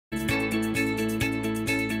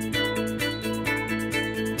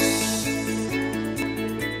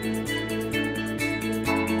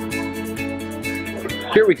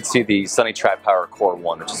Here we can see the Sunny Tripower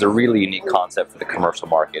CORE1, which is a really unique concept for the commercial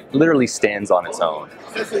market. It literally stands on its own.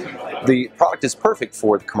 The product is perfect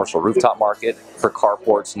for the commercial rooftop market, for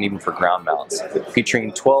carports, and even for ground mounts.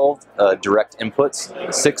 Featuring 12 direct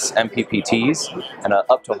inputs, 6 MPPTs, and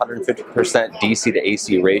up to 150% DC to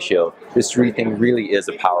AC ratio, this thing really is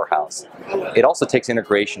a powerhouse. It also takes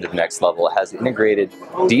integration to the next level. It has integrated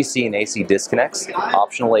DC and AC disconnects,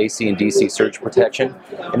 optional AC and DC surge protection,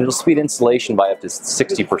 and it'll speed installation by up to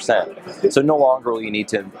 60%. So no longer will you need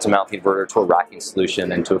to mount the inverter to a racking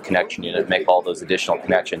solution and to a connection unit and make all those additional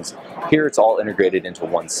connections. Here it's all integrated into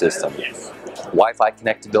one system. Wi-Fi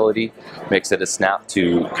connectability makes it a snap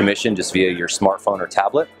to commission just via your smartphone or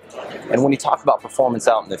tablet. And when you talk about performance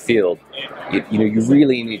out in the field, you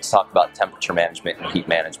really need to talk about temperature management and heat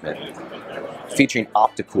management. Featuring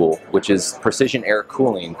OptiCool, which is precision air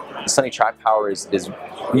cooling, the Sunny Tripower is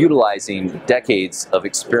utilizing decades of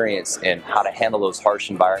experience in how to handle those harsh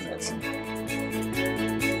environments.